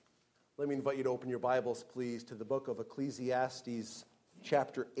Let me invite you to open your Bibles, please, to the book of Ecclesiastes,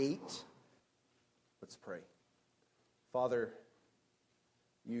 chapter 8. Let's pray. Father,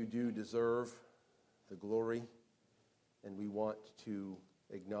 you do deserve the glory, and we want to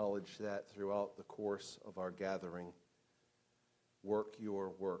acknowledge that throughout the course of our gathering. Work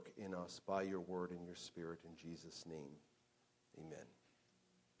your work in us by your word and your spirit in Jesus' name. Amen.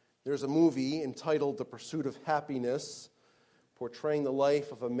 There's a movie entitled The Pursuit of Happiness, portraying the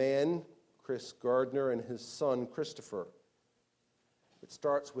life of a man, Chris Gardner, and his son, Christopher. It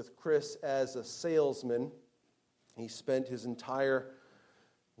starts with Chris as a salesman. He spent his entire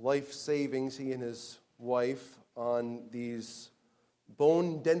life savings, he and his wife, on these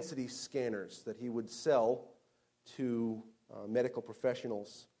bone density scanners that he would sell to medical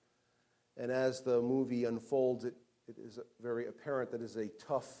professionals. And as the movie unfolds, it is very apparent that it is a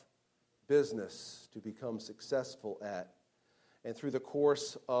tough business to become successful at. And through the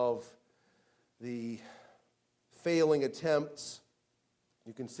course of the failing attempts,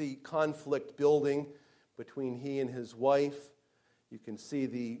 you can see conflict building between he and his wife. You can see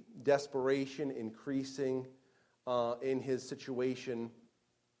the desperation increasing in his situation.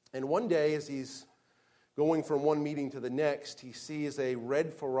 And one day, as he's going from one meeting to the next, he sees a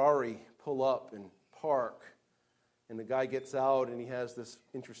red Ferrari pull up and park. And the guy gets out and he has this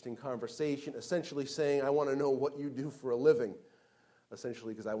interesting conversation, essentially saying, I want to know what you do for a living.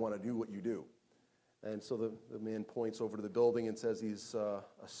 Essentially, because I want to do what you do. And so the man points over to the building and says he's a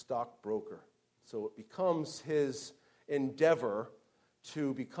stockbroker. So it becomes his endeavor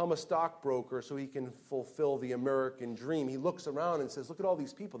to become a stockbroker so he can fulfill the American dream. He looks around and says, look at all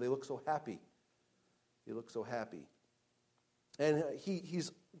these people. They look so happy. They look so happy. And he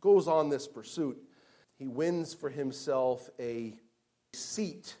goes on this pursuit. He wins for himself a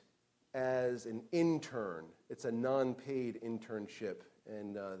seat as an intern. It's a non-paid internship,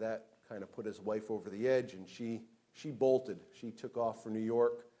 and that kind of put his wife over the edge, and she bolted. She took off for New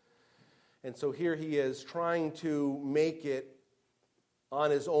York. And so here he is trying to make it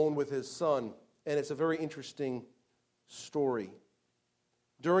on his own with his son, and it's a very interesting story.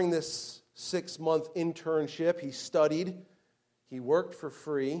 During this 6-month internship, he studied, he worked for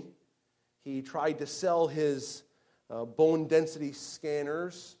free, he tried to sell his bone density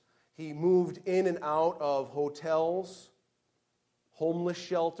scanners. He moved in and out of hotels, homeless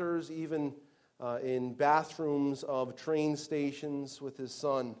shelters, even in bathrooms of train stations with his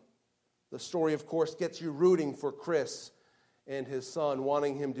son. The story, of course, gets you rooting for Chris and his son,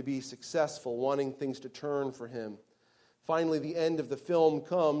 wanting him to be successful, wanting things to turn for him. Finally, the end of the film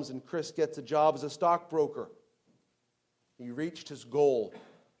comes, and Chris gets a job as a stockbroker. He reached his goal.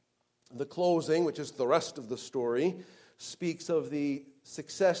 The closing, which is the rest of the story, speaks of the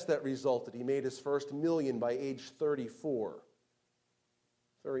success that resulted. He made his first $1 million by age 34.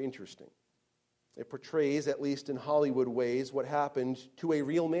 Very interesting. It portrays, at least in Hollywood ways, what happened to a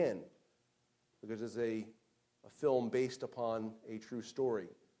real man, because it's a film based upon a true story,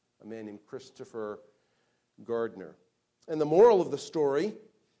 a man named Christopher Gardner. And the moral of the story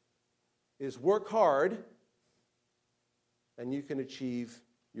is work hard and you can achieve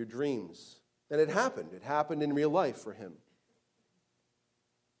your dreams. And it happened. It happened in real life for him.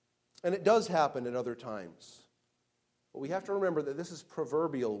 And it does happen at other times. But we have to remember that this is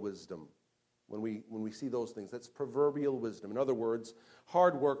proverbial wisdom when we see those things. That's proverbial wisdom. In other words,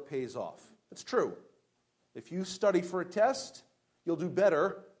 hard work pays off. It's true. If you study for a test, you'll do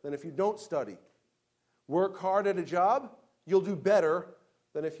better than if you don't study. Work hard at a job, you'll do better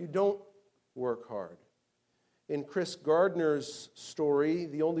than if you don't work hard. In Chris Gardner's story,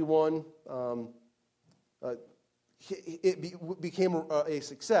 the only one, it became a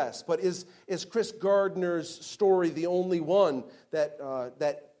success. But is Chris Gardner's story the only one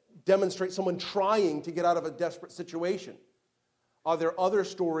that demonstrates someone trying to get out of a desperate situation? Are there other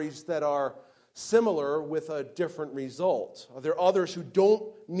stories that are similar with a different result? Are there others who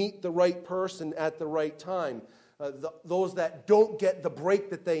don't meet the right person at the right time? Those that don't get the break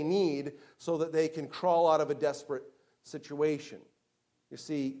that they need so that they can crawl out of a desperate situation. You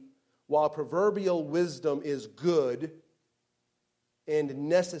see, while proverbial wisdom is good and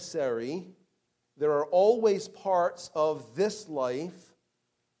necessary, there are always parts of this life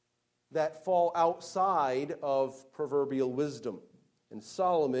that fall outside of proverbial wisdom. And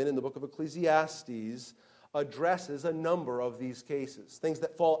Solomon, in the book of Ecclesiastes, addresses a number of these cases, things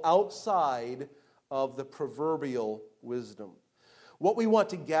that fall outside of the proverbial wisdom. What we want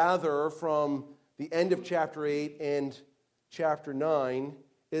to gather from the end of chapter 8 and chapter 9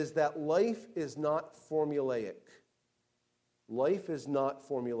 is that life is not formulaic. Life is not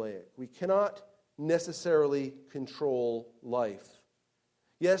formulaic. We cannot necessarily control life.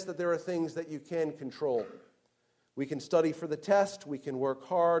 Yes, that there are things that you can control. We can study for the test, we can work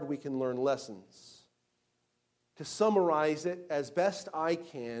hard, we can learn lessons. To summarize it as best I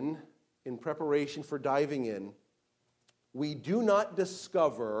can in preparation for diving in, we do not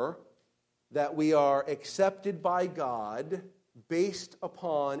discover that we are accepted by God based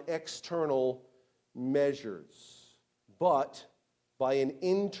upon external measures, but by an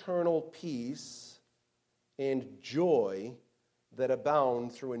internal peace and joy that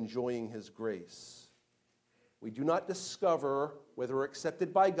abound through enjoying His grace. We do not discover whether we're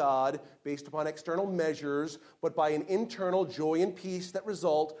accepted by God based upon external measures, but by an internal joy and peace that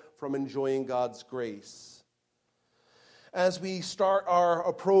result from enjoying God's grace. As we start our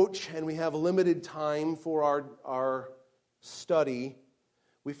approach, and we have a limited time for our study,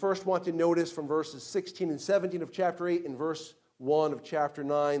 we first want to notice from verses 16 and 17 of chapter 8 and verse 1 of chapter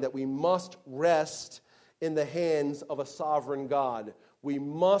 9 that we must rest in the hands of a sovereign God. We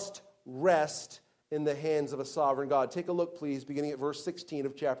must rest in the hands of a sovereign God. Take a look, please, beginning at verse 16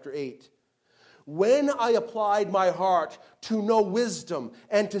 of chapter 8. When I applied my heart to know wisdom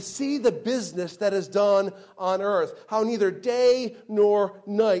and to see the business that is done on earth, how neither day nor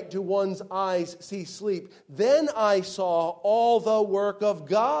night do one's eyes see sleep, then I saw all the work of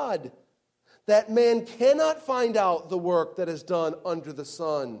God, that man cannot find out the work that is done under the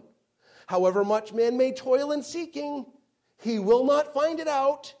sun. However much man may toil in seeking, he will not find it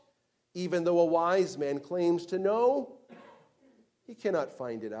out. Even though a wise man claims to know, he cannot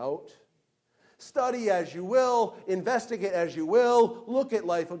find it out. Study as you will, investigate as you will, look at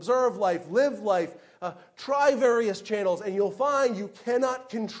life, observe life, live life, try various channels, and you'll find you cannot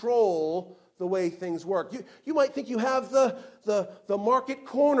control the way things work. You might think you have the market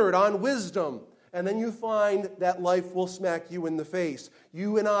cornered on wisdom, and then you find that life will smack you in the face.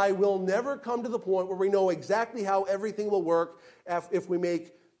 You and I will never come to the point where we know exactly how everything will work if we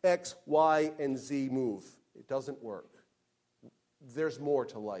make X, Y, and Z move. It doesn't work. There's more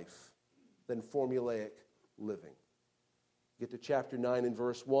to life than formulaic living. Get to chapter 9 and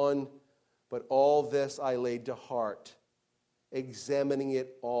verse 1. But all this I laid to heart, examining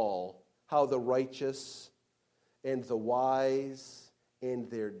it all, how the righteous and the wise and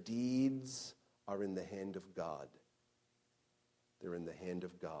their deeds are in the hand of God. They're in the hand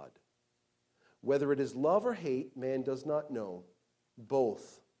of God. Whether it is love or hate, man does not know.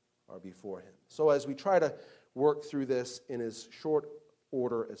 Both are before him. So as we try to work through this in as short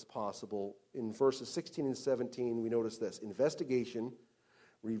order as possible, in verses 16 and 17, we notice this. Investigation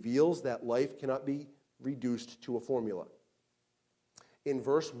reveals that life cannot be reduced to a formula. In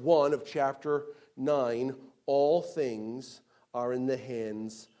verse 1 of chapter 9, all things are in the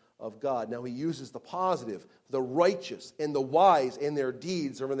hands of God. Now he uses the positive, the righteous and the wise and their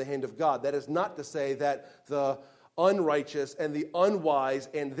deeds are in the hand of God. That is not to say that the unrighteous and the unwise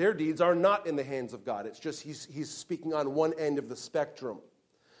and their deeds are not in the hands of God. It's just he's speaking on one end of the spectrum.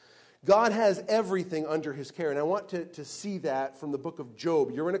 God has everything under his care, and I want to see that from the book of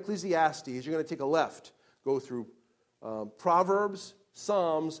Job. You're in Ecclesiastes. You're going to take a left, go through Proverbs,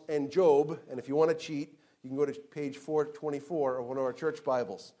 Psalms, and Job, and if you want to cheat, you can go to page 424 of one of our church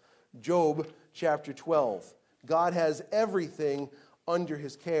Bibles. Job chapter 12. God has everything under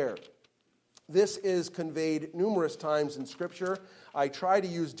his care. This is conveyed numerous times in Scripture. I try to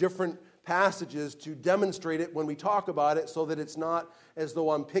use different passages to demonstrate it when we talk about it so that it's not as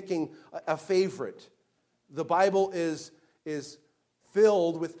though I'm picking a favorite. The Bible is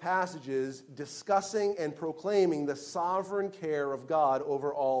filled with passages discussing and proclaiming the sovereign care of God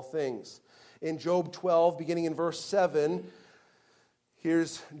over all things. In Job 12, beginning in verse 7,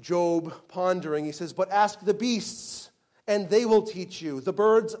 here's Job pondering. He says, "But ask the beasts, and they will teach you, the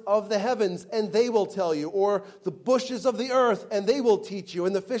birds of the heavens, and they will tell you, or the bushes of the earth, and they will teach you,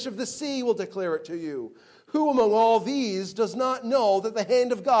 and the fish of the sea will declare it to you. Who among all these does not know that the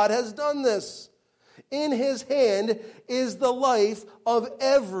hand of God has done this? In his hand is the life of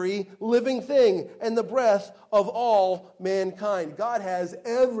every living thing, and the breath of all mankind." God has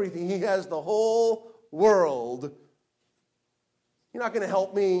everything. He has the whole world. You're not going to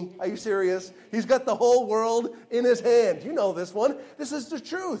help me. Are you serious? He's got the whole world in his hand. You know this one. This is the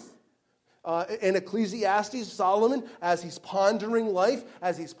truth. In Ecclesiastes, Solomon, as he's pondering life,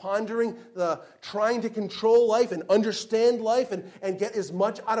 as he's pondering trying to control life and understand life and get as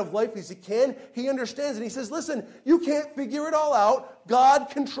much out of life as he can, he understands and he says, listen, you can't figure it all out. God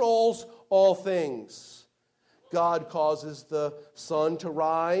controls all things. God causes the sun to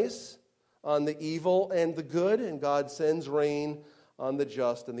rise on the evil and the good, and God sends rain on the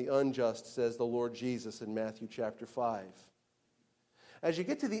just and the unjust, says the Lord Jesus in Matthew chapter 5. As you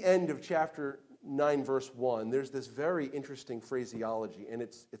get to the end of chapter 9, verse 1, there's this very interesting phraseology, and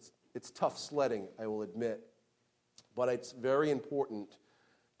it's tough sledding, I will admit, but it's very important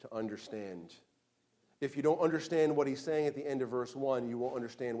to understand. If you don't understand what he's saying at the end of verse 1, you won't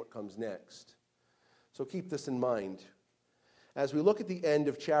understand what comes next. So keep this in mind. As we look at the end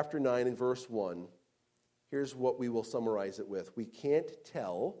of chapter 9 and verse 1, here's what we will summarize it with. We can't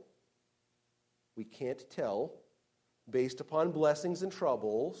tell, based upon blessings and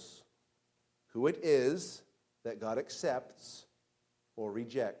troubles, who it is that God accepts or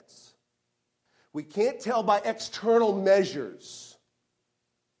rejects. We can't tell by external measures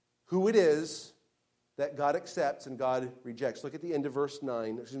who it is that God accepts and God rejects. Look at the end of verse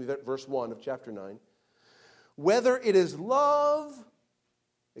 1 of chapter 9. Whether it is love,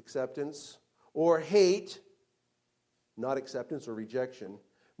 acceptance, or hate, not acceptance or rejection,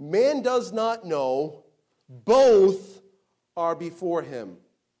 man does not know. Both are before him.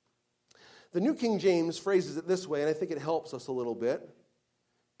 The New King James phrases it this way, and I think it helps us a little bit.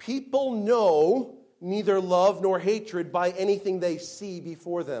 People know neither love nor hatred by anything they see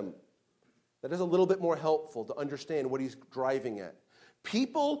before them. That is a little bit more helpful to understand what he's driving at.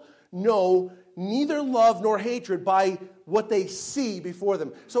 People know neither love nor hatred by what they see before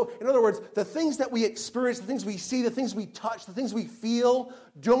them. So, in other words, the things that we experience, the things we see, the things we touch, the things we feel,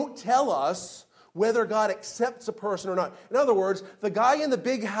 don't tell us whether God accepts a person or not. In other words, the guy in the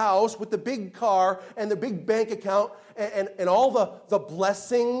big house with the big car and the big bank account and all the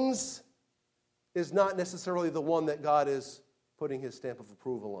blessings is not necessarily the one that God is putting his stamp of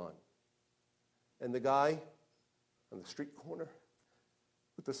approval on. And the guy on the street corner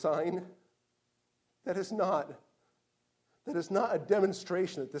with the sign, that is not a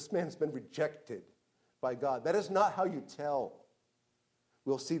demonstration that this man has been rejected by God. That is not how you tell.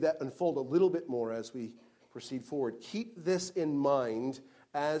 We'll see that unfold a little bit more as we proceed forward. Keep this in mind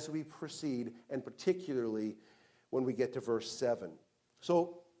as we proceed, and particularly when we get to verse 7.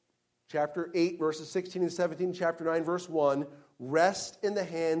 So, chapter 8, verses 16 and 17, chapter 9, verse 1, rest in the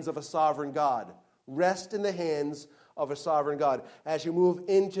hands of a sovereign God. Rest in the hands of a sovereign God. As you move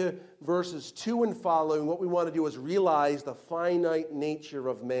into verses 2 and following, what we want to do is realize the finite nature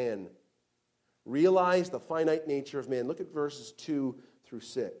of man. Realize the finite nature of man. Look at verses 2 through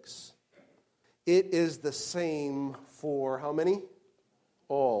 6. It is the same for how many?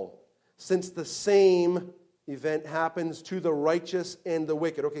 All. Since the same event happens to the righteous and the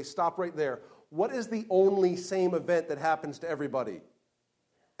wicked. Okay, stop right there. What is the only same event that happens to everybody?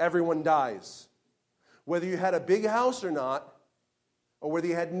 Everyone dies. Whether you had a big house or not, or whether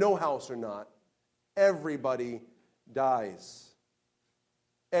you had no house or not, everybody dies.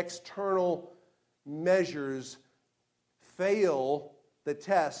 External measures fail the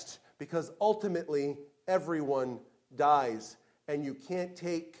test because ultimately everyone dies, and you can't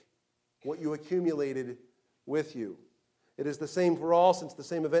take what you accumulated with you. It is the same for all, since the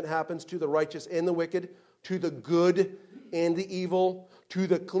same event happens to the righteous and the wicked, to the good and the evil, to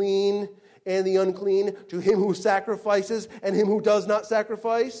the clean and the unclean, to him who sacrifices and him who does not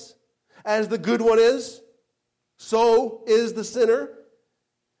sacrifice. As the good one is, so is the sinner.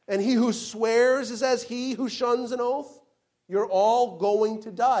 And he who swears is as he who shuns an oath. You're all going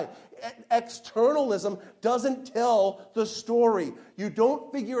to die. Externalism doesn't tell the story. You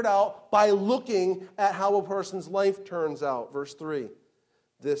don't figure it out by looking at how a person's life turns out. Verse 3,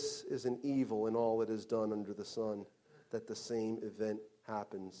 this is an evil in all that is done under the sun, that the same event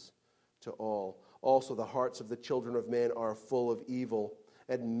happens to all. Also, the hearts of the children of man are full of evil,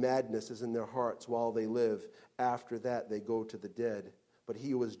 and madness is in their hearts while they live. After that, they go to the dead. But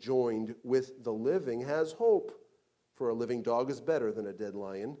he who is joined with the living has hope. For a living dog is better than a dead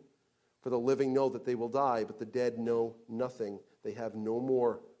lion. For the living know that they will die, but the dead know nothing. They have no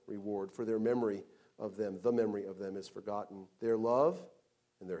more reward, for their memory of them, the memory of them is forgotten. Their love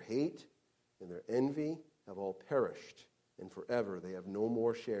and their hate and their envy have all perished, and forever they have no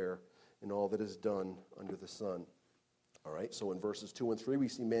more share in all that is done under the sun. All right, so in verses 2 and 3, we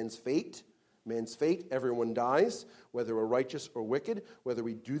see man's fate. Man's fate, everyone dies, whether we're righteous or wicked, whether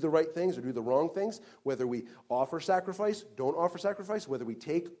we do the right things or do the wrong things, whether we offer sacrifice, don't offer sacrifice, whether we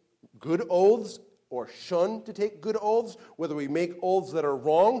take good oaths or shun to take good oaths, whether we make oaths that are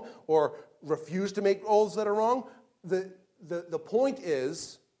wrong or refuse to make oaths that are wrong. The point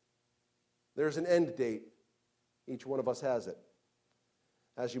is, there's an end date. Each one of us has it.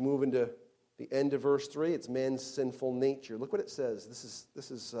 As you move into the end of verse 3, it's man's sinful nature. Look what it says.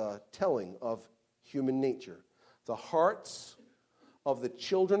 This is telling of human nature. The hearts of the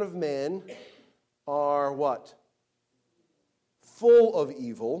children of man are what? Full of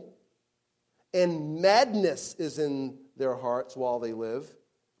evil, and madness is in their hearts while they live.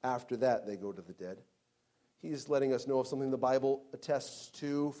 After that, they go to the dead. He's letting us know of something the Bible attests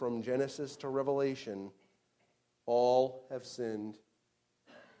to from Genesis to Revelation. All have sinned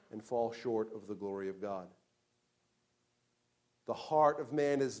and fall short of the glory of God. The heart of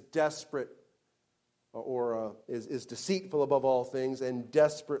man is desperate or is deceitful above all things and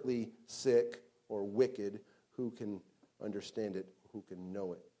desperately sick or wicked. Who can understand it? Who can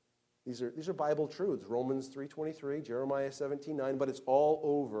know it? These are Bible truths. Romans 3:23, Jeremiah 17:9, but it's all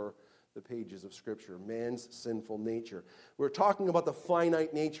over the pages of Scripture. Man's sinful nature. We're talking about the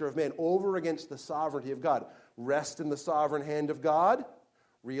finite nature of man over against the sovereignty of God. Rest in the sovereign hand of God.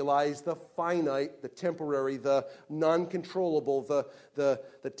 Realize the finite, the temporary, the non-controllable,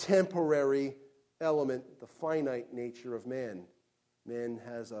 the temporary element, the finite nature of man. Man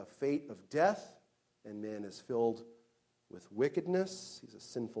has a fate of death, and man is filled with wickedness. He's a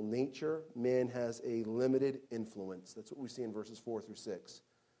sinful nature. Man has a limited influence. That's what we see in verses 4 through 6.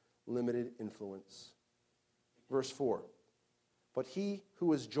 Limited influence. Verse 4. But he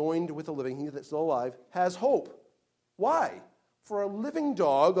who is joined with the living, he that's still alive, has hope. Why? For a living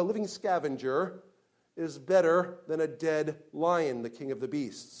dog, a living scavenger, is better than a dead lion, the king of the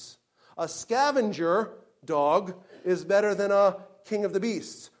beasts. A scavenger dog is better than a king of the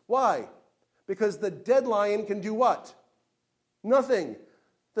beasts. Why? Because the dead lion can do what? Nothing.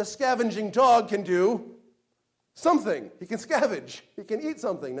 The scavenging dog can do something. He can scavenge. He can eat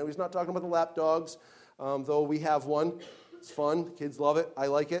something. Now, he's not talking about the lap dogs, though we have one. It's fun. The kids love it. I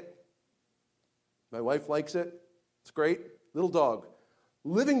like it. My wife likes it. It's great. Little dog.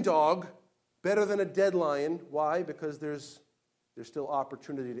 Living dog, better than a dead lion. Why? Because there's still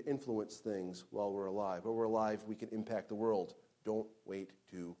opportunity to influence things while we're alive. While we're alive, we can impact the world. Don't wait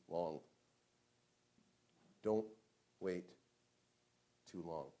too long. Don't wait too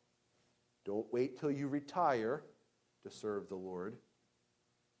long. Don't wait till you retire to serve the Lord.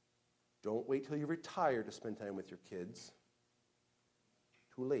 Don't wait till you retire to spend time with your kids.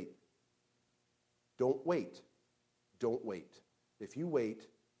 Too late. Don't wait. Don't wait. If you wait,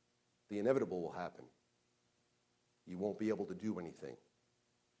 the inevitable will happen. You won't be able to do anything.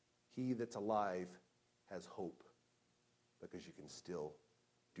 He that's alive has hope because you can still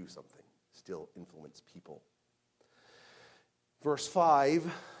do something, still influence people. Verse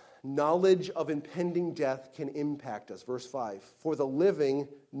 5, knowledge of impending death can impact us. Verse 5, for the living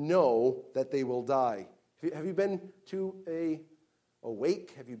know that they will die. Have you been to a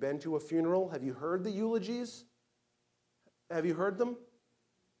wake? Have you been to a funeral? Have you heard the eulogies? Have you heard them?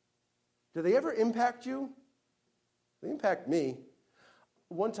 Do they ever impact you? They impact me.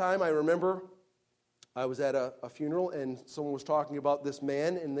 One time I remember I was at a funeral and someone was talking about this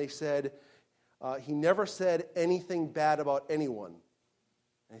man and they said he never said anything bad about anyone.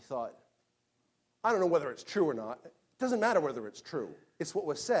 And I thought, I don't know whether it's true or not. It doesn't matter whether it's true. It's what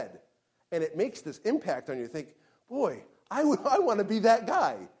was said. And it makes this impact on you. You think, boy, I want to be that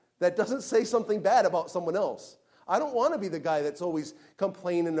guy that doesn't say something bad about someone else. I don't want to be the guy that's always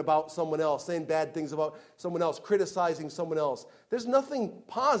complaining about someone else, saying bad things about someone else, criticizing someone else. There's nothing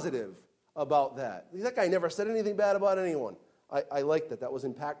positive about that. That guy never said anything bad about anyone. I like that. That was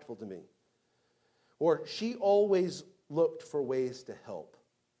impactful to me. Or she always looked for ways to help.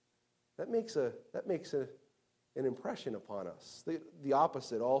 That makes an impression upon us. The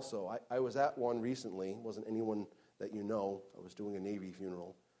opposite also. I was at one recently. It wasn't anyone that you know. I was doing a Navy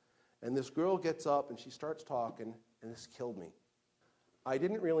funeral. And this girl gets up and she starts talking, and this killed me. I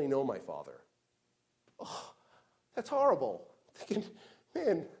didn't really know my father. Oh, that's horrible. Thinking,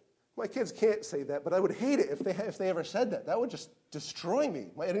 man, my kids can't say that, but I would hate it if they ever said that. That would just destroy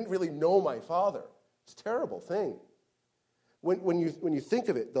me. I didn't really know my father. It's a terrible thing. When you think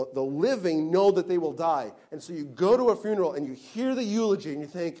of it, the living know that they will die. And so you go to a funeral and you hear the eulogy and you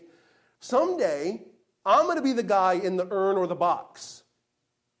think, someday I'm going to be the guy in the urn or the box.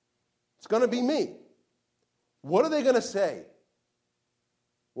 It's going to be me. What are they going to say?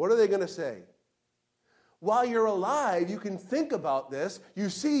 What are they going to say? While you're alive, you can think about this. You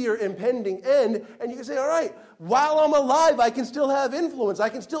see your impending end, and you can say, all right, while I'm alive, I can still have influence. I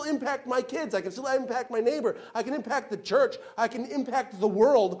can still impact my kids. I can still impact my neighbor. I can impact the church. I can impact the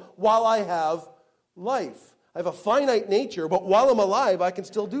world while I have life. I have a finite nature, but while I'm alive, I can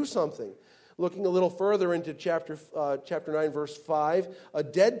still do something. Looking a little further into chapter 9, verse 5, a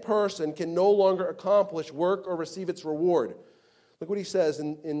dead person can no longer accomplish work or receive its reward. Look what he says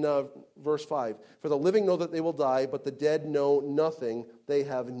in verse 5. For the living know that they will die, but the dead know nothing. They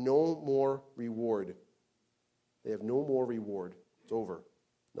have no more reward. They have no more reward. It's over.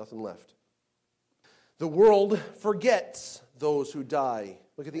 Nothing left. The world forgets those who die.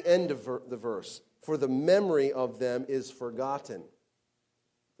 Look at the end of the verse. For the memory of them is forgotten.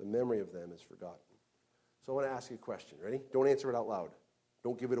 The memory of them is forgotten. So I want to ask you a question. Ready? Don't answer it out loud.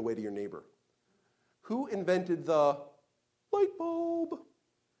 Don't give it away to your neighbor. Who invented the light bulb?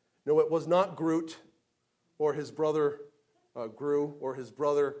 No, it was not Groot or his brother Gru or his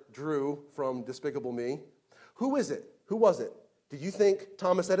brother Drew from Despicable Me. Who is it? Who was it? Did you think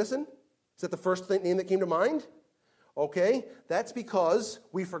Thomas Edison? Is that the first name that came to mind? Okay, that's because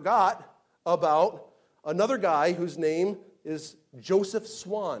we forgot about another guy whose name is Joseph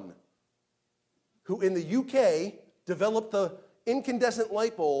Swan, who in the UK developed the incandescent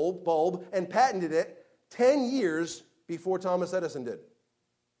light bulb and patented it 10 years before Thomas Edison did.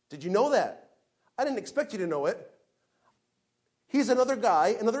 Did you know that? I didn't expect you to know it. He's another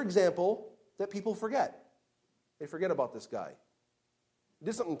guy, another example that people forget. They forget about this guy. He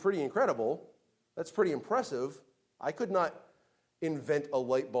did something pretty incredible. That's pretty impressive. I could not invent a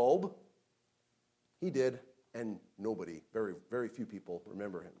light bulb. He did, and nobody, very, very few people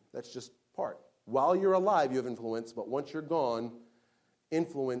remember him. That's just part. While you're alive, you have influence, but once you're gone,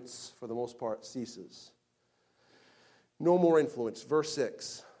 influence, for the most part, ceases. No more influence. Verse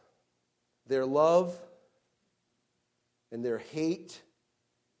 6. Their love and their hate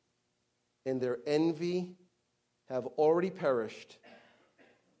and their envy have already perished,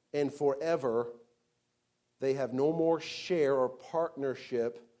 and forever they have no more share or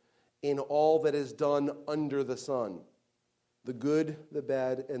partnership in all that is done under the sun. The good, the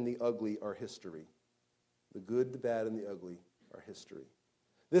bad, and the ugly are history. The good, the bad, and the ugly are history.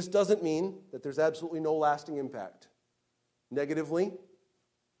 This doesn't mean that there's absolutely no lasting impact. Negatively,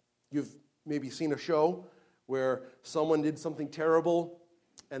 you've maybe seen a show where someone did something terrible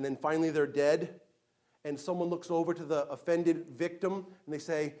and then finally they're dead, and someone looks over to the offended victim and they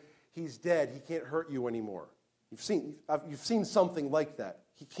say, "He's dead, he can't hurt you anymore." You've seen something like that.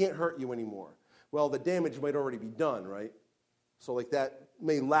 He can't hurt you anymore. Well, the damage might already be done, right? So like that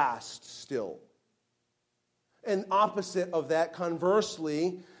may last still. And opposite of that,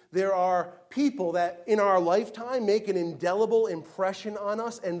 conversely, there are people that in our lifetime make an indelible impression on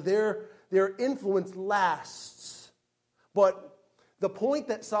us, and their influence lasts. But the point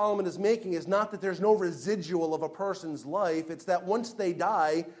that Solomon is making is not that there's no residual of a person's life. It's that once they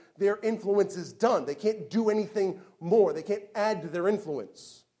die, their influence is done. They can't do anything more. They can't add to their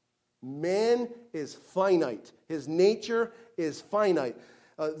influence. Man is finite. His nature is finite.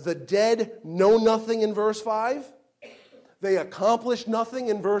 The dead know nothing in verse 5. They accomplish nothing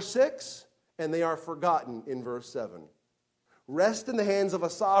in verse 6. And they are forgotten in verse 7. Rest in the hands of a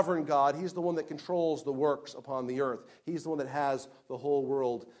sovereign God. He's the one that controls the works upon the earth. He's the one that has the whole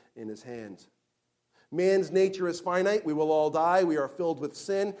world in his hands. Man's nature is finite. We will all die. We are filled with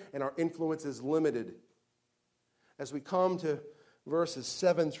sin, and our influence is limited. As we come to verses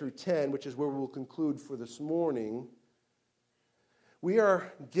 7 through 10, which is where we will conclude for this morning, we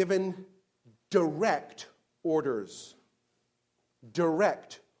are given direct orders.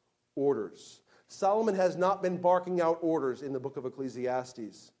 Direct orders. Solomon has not been barking out orders in the book of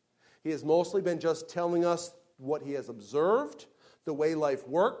Ecclesiastes. He has mostly been just telling us what he has observed, the way life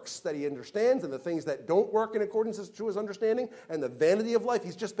works that he understands, and the things that don't work in accordance to his understanding, and the vanity of life.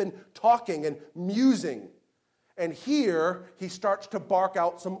 He's just been talking and musing. And here, he starts to bark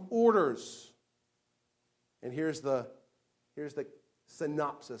out some orders. And here's the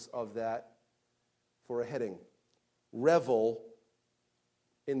synopsis of that for a heading. Revel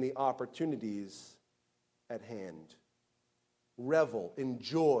in the opportunities at hand. Revel,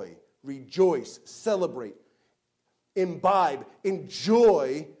 enjoy, rejoice, celebrate, imbibe,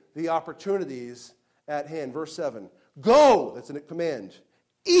 enjoy the opportunities at hand. Verse 7. Go, that's a command.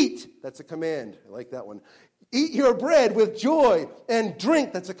 Eat, that's a command. I like that one. Eat your bread with joy and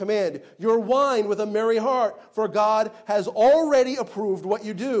drink, that's a command. Your wine with a merry heart, for God has already approved what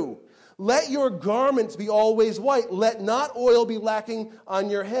you do. Let your garments be always white. Let not oil be lacking on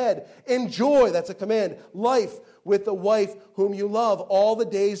your head. Enjoy, that's a command, life with the wife whom you love all the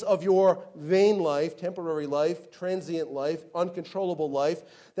days of your vain life, temporary life, transient life, uncontrollable life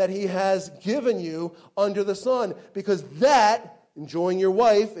that he has given you under the sun. Because that, enjoying your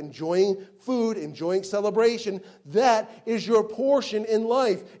wife, enjoying food, enjoying celebration, that is your portion in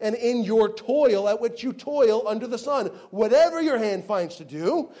life and in your toil at which you toil under the sun. Whatever your hand finds to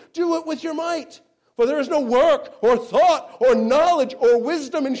do, do it with your might. For there is no work or thought or knowledge or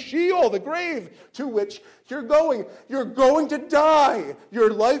wisdom in Sheol, the grave, to which you're going. You're going to die.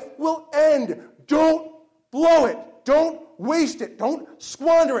 Your life will end. Don't blow it. Don't waste it. Don't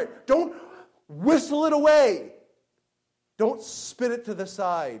squander it. Don't whistle it away. Don't spit it to the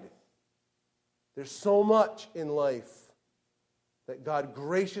side. There's so much in life that God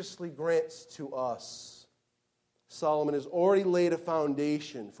graciously grants to us. Solomon has already laid a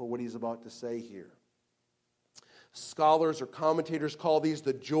foundation for what he's about to say here. Scholars or commentators call these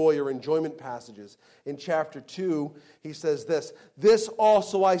the joy or enjoyment passages. In chapter 2, he says this, "This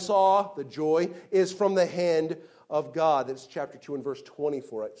also I saw," the joy, "is from the hand of God." That's chapter 2 and verse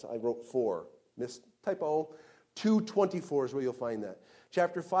 24. I wrote 4. Typo. 2:24 is where you'll find that.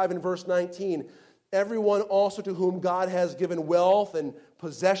 Chapter 5 and verse 19, "Everyone also to whom God has given wealth and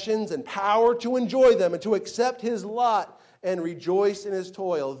possessions and power to enjoy them and to accept his lot and rejoice in his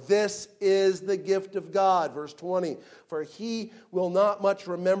toil. This is the gift of God." Verse 20, "For he will not much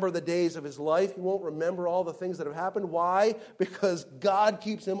remember the days of his life." He won't remember all the things that have happened. Why? Because God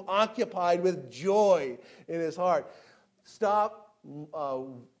keeps him occupied with joy in his heart. Stop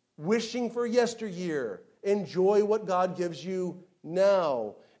wishing for yesteryear. Enjoy what God gives you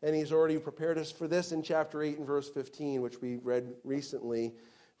now. And he's already prepared us for this in chapter 8 and verse 15, which we read recently.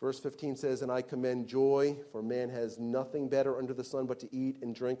 Verse 15 says, "And I commend joy, for man has nothing better under the sun but to eat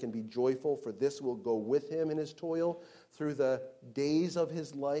and drink and be joyful, for this will go with him in his toil through the days of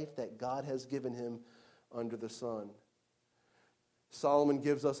his life that God has given him under the sun." Solomon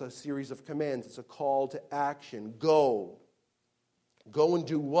gives us a series of commands. It's a call to action. Go. Go and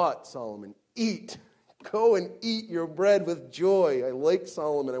do what, Solomon? Eat. Go and eat your bread with joy. I like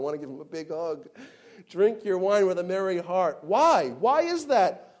Solomon. I want to give him a big hug. Drink your wine with a merry heart. Why? Why is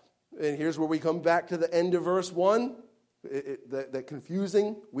that? And here's where we come back to the end of verse 1, that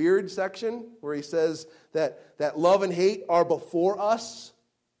confusing, weird section where he says that love and hate are before us.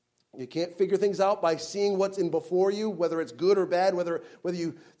 You can't figure things out by seeing what's in before you, whether it's good or bad, whether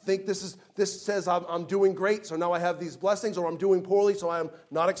you think this says I'm doing great, so now I have these blessings, or I'm doing poorly, so I'm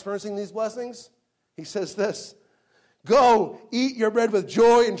not experiencing these blessings. He says this, "Go, eat your bread with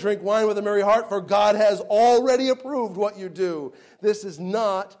joy and drink wine with a merry heart, for God has already approved what you do." This is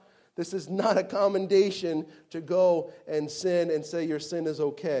not a commendation to go and sin and say your sin is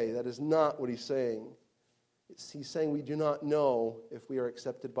okay. That is not what he's saying. He's saying we do not know if we are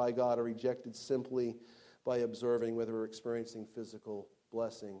accepted by God or rejected simply by observing whether we're experiencing physical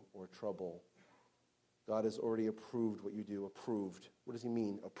blessing or trouble. God has already approved what you do. Approved. What does he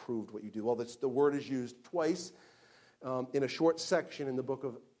mean, approved what you do? Well, the word is used twice in a short section in the book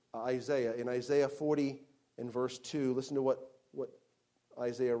of Isaiah. In Isaiah 40 and verse 2, listen to what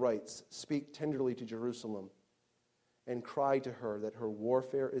Isaiah writes. "Speak tenderly to Jerusalem and cry to her that her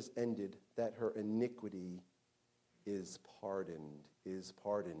warfare is ended, that her iniquity is pardoned." Is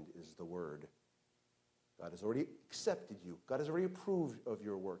pardoned is the word. God has already accepted you. God has already approved of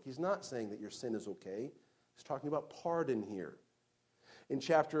your work. He's not saying that your sin is okay. He's talking about pardon here. In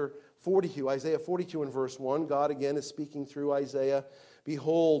chapter 42, Isaiah 42 and verse 1, God again is speaking through Isaiah.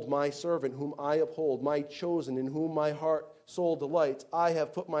 "Behold, my servant whom I uphold, my chosen in whom my soul delights. I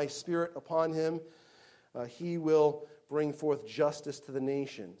have put my spirit upon him. He will bring forth justice to the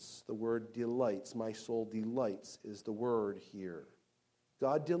nations." The word delights, my soul delights, is the word here.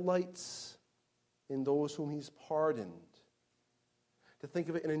 God delights in those whom he's pardoned. To think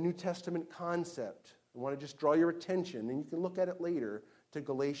of it in a New Testament concept, I want to just draw your attention, and you can look at it later, to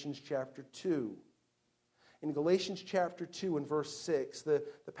Galatians chapter 2. In Galatians chapter 2 and verse 6, the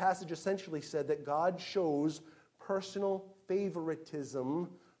passage essentially said that God shows personal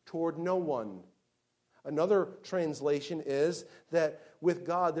favoritism toward no one. Another translation is that with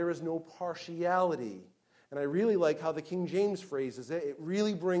God there is no partiality. And I really like how the King James phrases it. It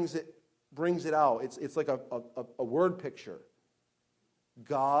really brings it out. It's like a word picture.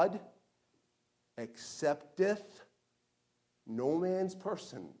 God accepteth no man's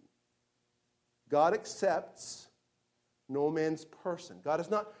person. God accepts no man's person. God is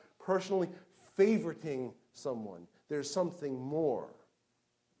not personally favoriting someone. There's something more.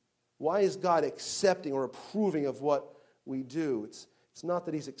 Why is God accepting or approving of what we do? It's not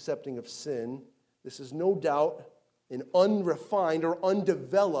that he's accepting of sin. This is no doubt an unrefined or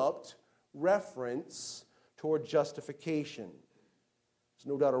undeveloped reference toward justification. There's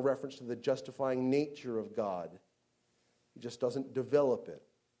no doubt a reference to the justifying nature of God. He just doesn't develop it.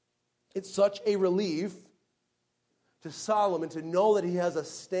 It's such a relief to Solomon to know that he has a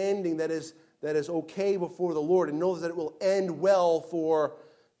standing that is okay before the Lord, and knows that it will end well for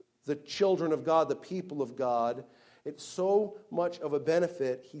the children of God, the people of God. It's so much of a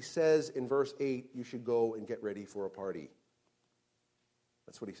benefit, he says in verse 8, you should go and get ready for a party.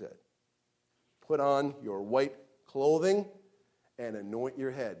 That's what he said. Put on your white clothing and anoint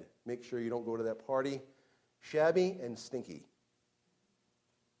your head. Make sure you don't go to that party shabby and stinky.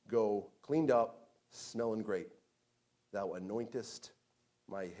 Go cleaned up, smelling great. Thou anointest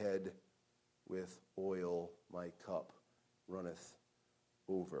my head with oil, my cup runneth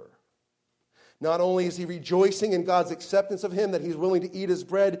over. Not only is he rejoicing in God's acceptance of him, that he's willing to eat his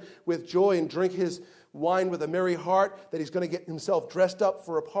bread with joy and drink his wine with a merry heart, that he's going to get himself dressed up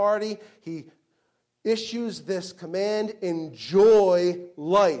for a party, he issues this command: enjoy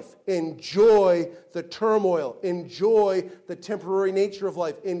life, enjoy the turmoil, enjoy the temporary nature of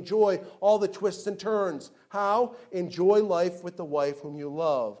life, enjoy all the twists and turns. How? Enjoy life with the wife whom you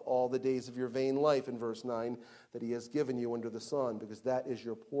love all the days of your vain life, in verse 9, that he has given you under the sun, because that is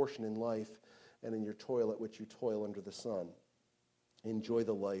your portion in life and in your toil at which you toil under the sun. Enjoy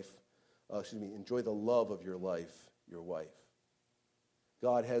the enjoy the love of your life, your wife.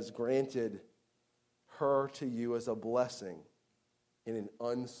 God has granted her to you as a blessing in an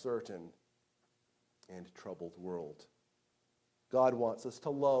uncertain and troubled world. God wants us to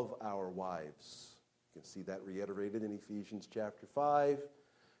love our wives. You can see that reiterated in Ephesians chapter 5,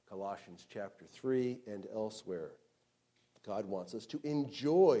 Colossians chapter 3, and elsewhere. God wants us to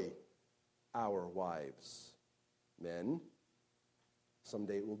enjoy our wives. Men,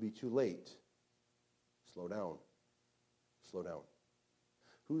 someday it will be too late. Slow down. Slow down.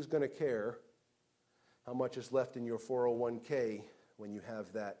 Who's going to care how much is left in your 401k when you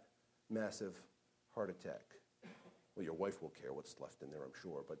have that massive heart attack? Well, your wife will care what's left in there, I'm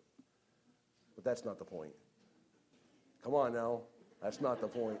sure, but that's not the point. Come on now, that's not the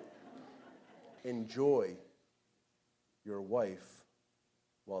point. Enjoy your wife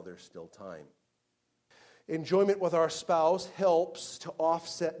while there's still time. Enjoyment with our spouse helps to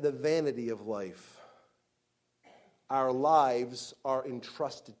offset the vanity of life. Our lives are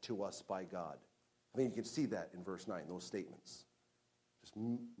entrusted to us by God. I think you can see that in verse 9, those statements. Just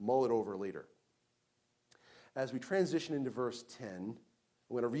mull it over later. As we transition into verse 10, I'm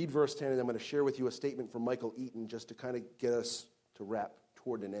going to read verse 10, and I'm going to share with you a statement from Michael Eaton just to kind of get us to wrap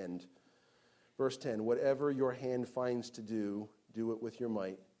toward an end. Verse 10, whatever your hand finds to do, do it with your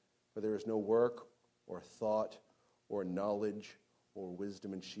might, for there is no work or thought or knowledge or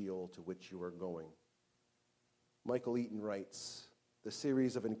wisdom in Sheol to which you are going. Michael Eaton writes, the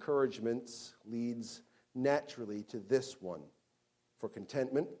series of encouragements leads naturally to this one. For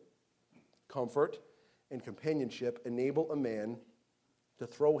contentment, comfort, and companionship enable a man to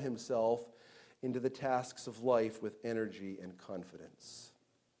throw himself into the tasks of life with energy and confidence.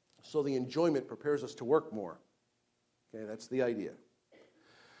 So the enjoyment prepares us to work more. Okay, that's the idea.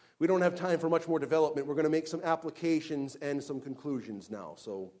 We don't have time for much more development. We're going to make some applications and some conclusions now.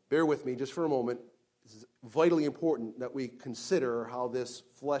 So bear with me just for a moment. This is vitally important that we consider how this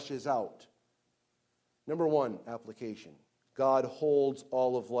fleshes out. Number one, application. God holds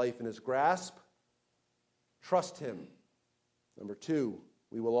all of life in his grasp. Trust him. Number two,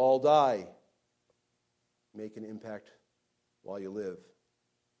 we will all die. Make an impact while you live.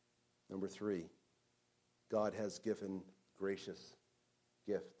 Number three, God has given gracious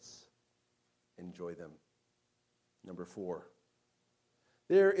gifts. Enjoy them. Number four,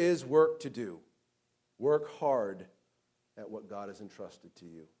 there is work to do. Work hard at what God has entrusted to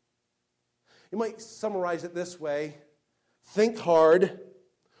you. You might summarize it this way: think hard,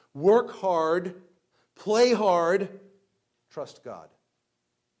 work hard, play hard, trust God.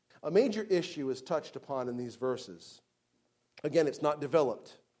 A major issue is touched upon in these verses. Again, it's not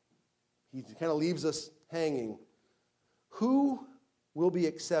developed. He kind of leaves us hanging. Who will be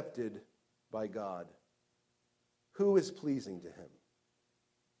accepted by God? Who is pleasing to him?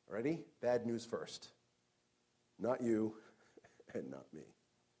 Ready? Bad news first. Not you and not me.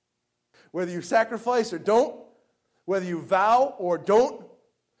 Whether you sacrifice or don't, whether you vow or don't,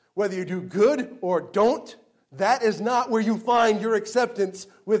 whether you do good or don't, that is not where you find your acceptance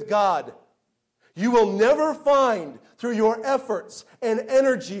with God. You will never find, through your efforts and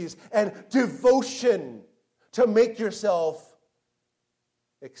energies and devotion, to make yourself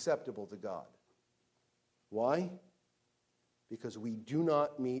acceptable to God. Why? Because we do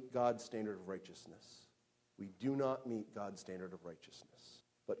not meet God's standard of righteousness. We do not meet God's standard of righteousness.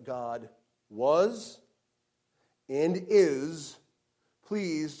 But God was and is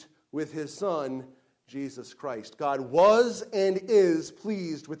pleased with his Son, Jesus Christ. God was and is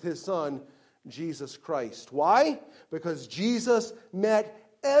pleased with his Son, Jesus Christ. Why? Because Jesus met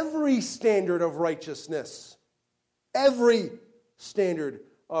every standard of righteousness. Every standard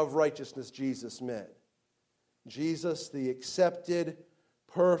of righteousness Jesus met. Jesus, the accepted,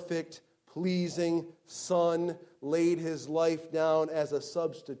 perfect, pleasing Son, laid his life down as a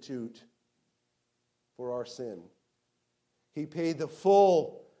substitute for our sin. He paid the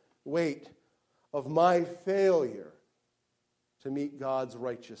full weight of my failure to meet God's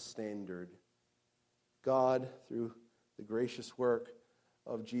righteous standard. God, through the gracious work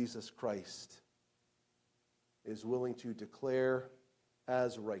of Jesus Christ, is willing to declare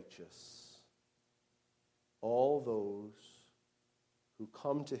as righteous all those who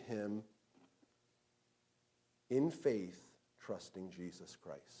come to him in faith, trusting Jesus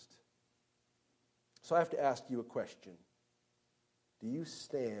Christ. So I have to ask you a question. Do you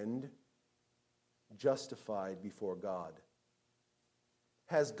stand justified before God?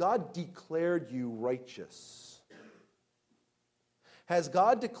 Has God declared you righteous? Has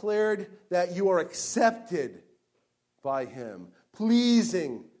God declared that you are accepted by him,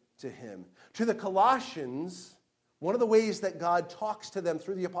 pleasing to him? To the Colossians, one of the ways that God talks to them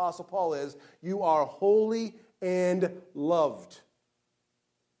through the Apostle Paul is, you are holy and loved.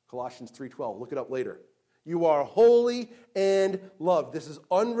 Colossians 3:12, look it up later. You are holy and loved. This is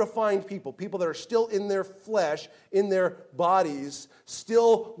unrefined people, people that are still in their flesh, in their bodies,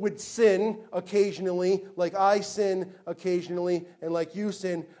 still would sin occasionally, like I sin occasionally, and like you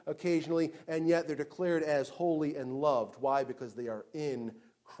sin occasionally, and yet they're declared as holy and loved. Why? Because they are in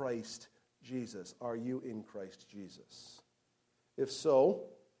Christ Jesus. Are you in Christ Jesus? If so,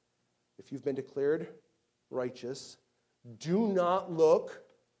 if you've been declared righteous, do not look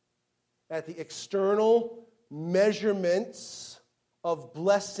at the external measurements of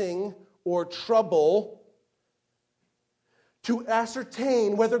blessing or trouble to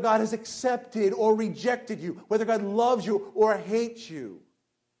ascertain whether God has accepted or rejected you, whether God loves you or hates you.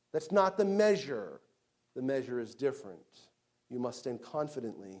 That's not the measure. The measure is different. You must stand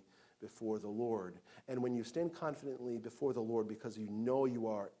confidently before the Lord. And when you stand confidently before the Lord because you know you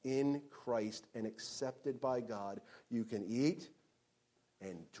are in Christ and accepted by God, you can eat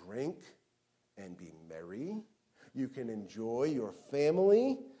and drink and be merry. You can enjoy your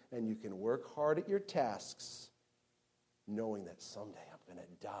family, and you can work hard at your tasks, knowing that someday I'm going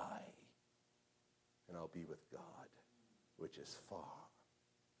to die, and I'll be with God, which is far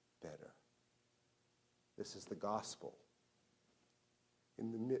better. This is the gospel.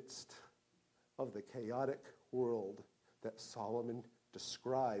 In the midst of the chaotic world that Solomon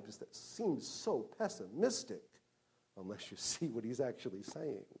describes that seems so pessimistic, unless you see what he's actually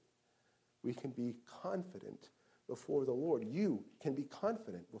saying, we can be confident before the Lord. You can be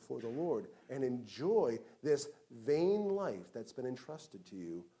confident before the Lord and enjoy this vain life that's been entrusted to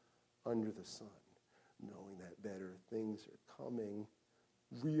you under the sun, knowing that better things are coming.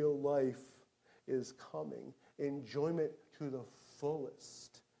 Real life is coming. Enjoyment to the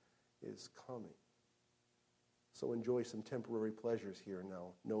fullest is coming. So enjoy some temporary pleasures here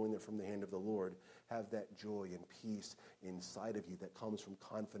now, knowing that from the hand of the Lord, have that joy and peace inside of you that comes from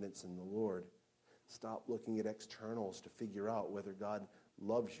confidence in the Lord. Stop looking at externals to figure out whether God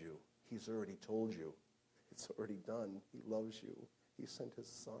loves you. He's already told you. It's already done. He loves you. He sent his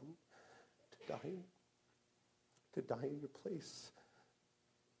son to die in your place.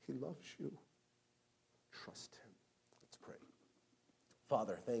 He loves you. Trust him. Let's pray.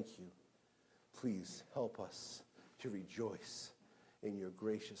 Father, thank you. Please help us to rejoice in your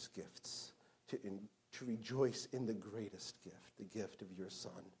gracious gifts, to rejoice in the greatest gift, the gift of your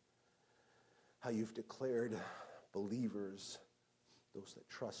Son. How you've declared believers, those that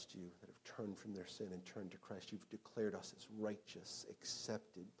trust you, that have turned from their sin and turned to Christ, you've declared us as righteous,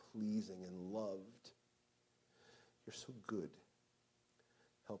 accepted, pleasing, and loved. You're so good.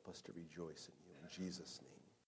 Help us to rejoice in you. In Jesus' name.